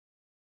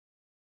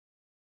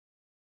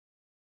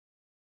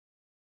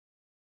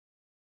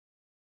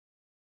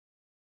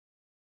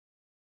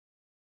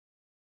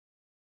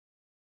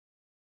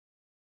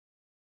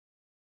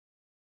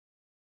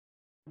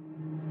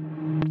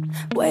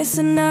Waste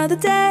another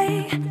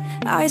day,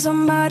 eyes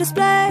on my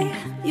display.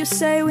 You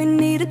say we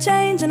need a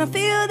change, and I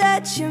feel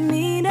that you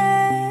mean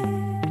it.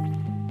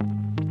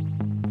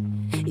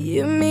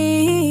 You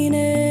mean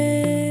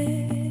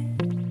it.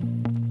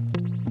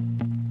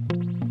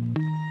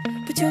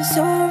 But you're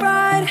so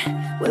right,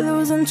 we're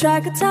losing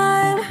track of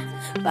time,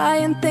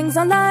 buying things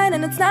online,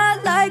 and it's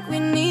not like we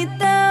need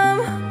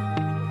them.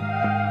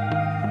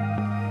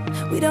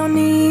 We don't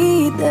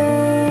need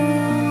them.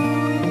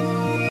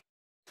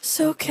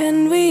 So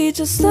can we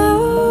just slow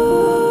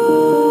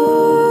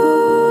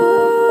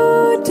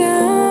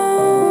down?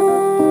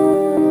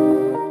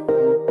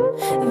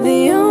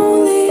 The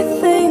only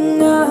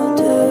thing I'll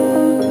do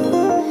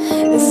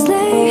is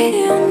lay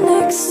here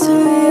next to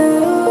you.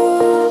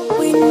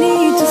 We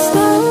need to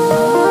slow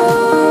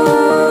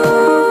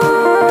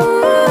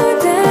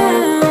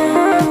down.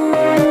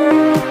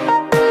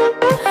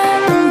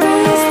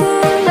 Embrace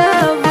the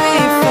love we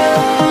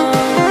found.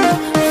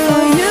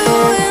 For you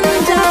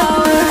and I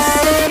were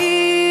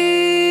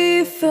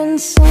safe and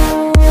sound.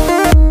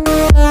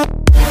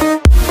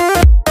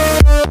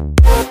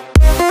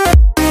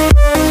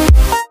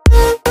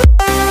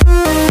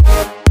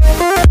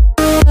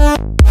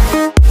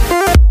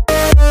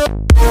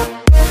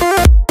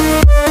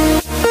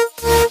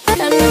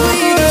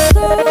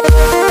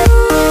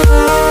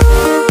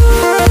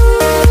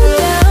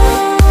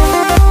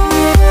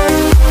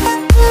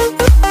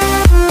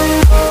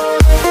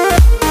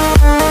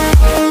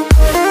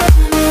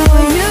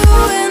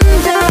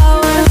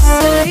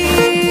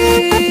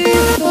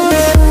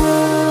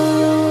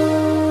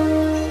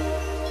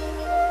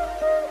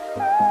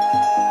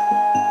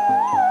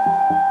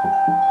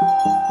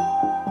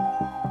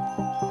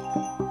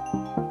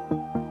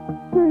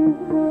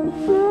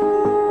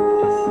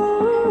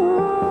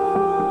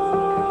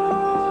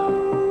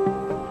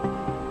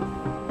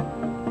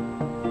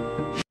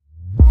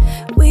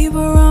 We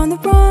were on the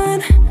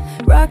run,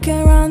 rocking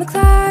around the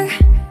clock.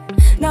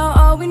 Now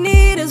all we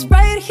need is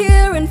right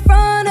here in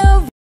front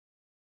of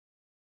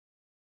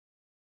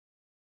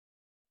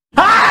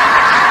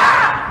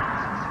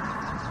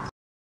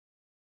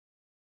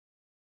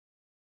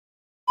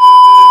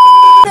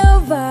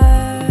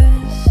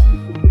us.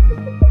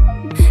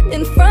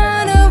 In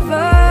front of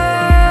us.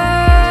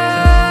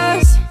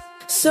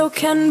 So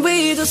can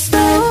we just slow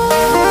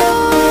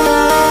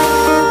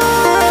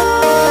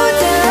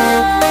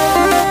down?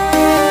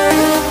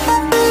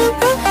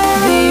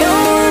 The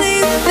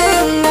only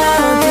thing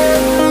I'll do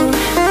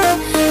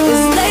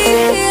is lay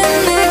here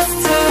next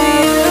to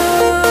you.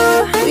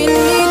 We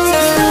need to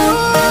slow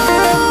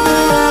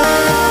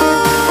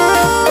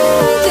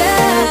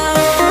down.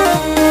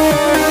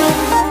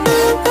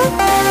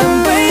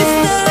 Embrace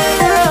the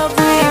love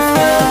we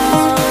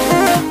found.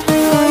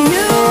 For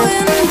you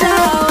and I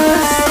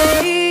were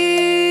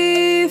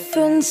safe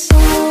and sound.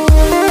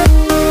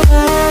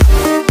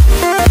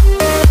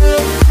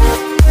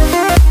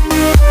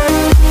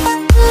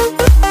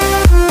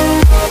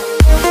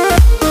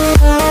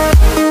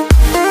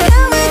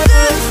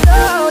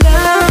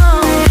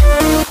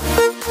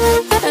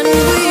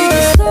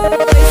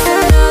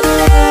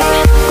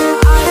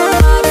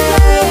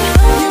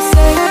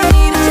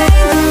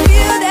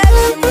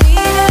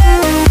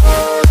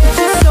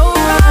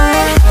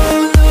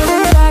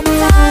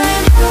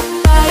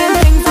 Buying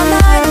things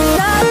online, it's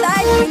not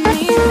like we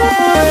need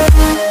them.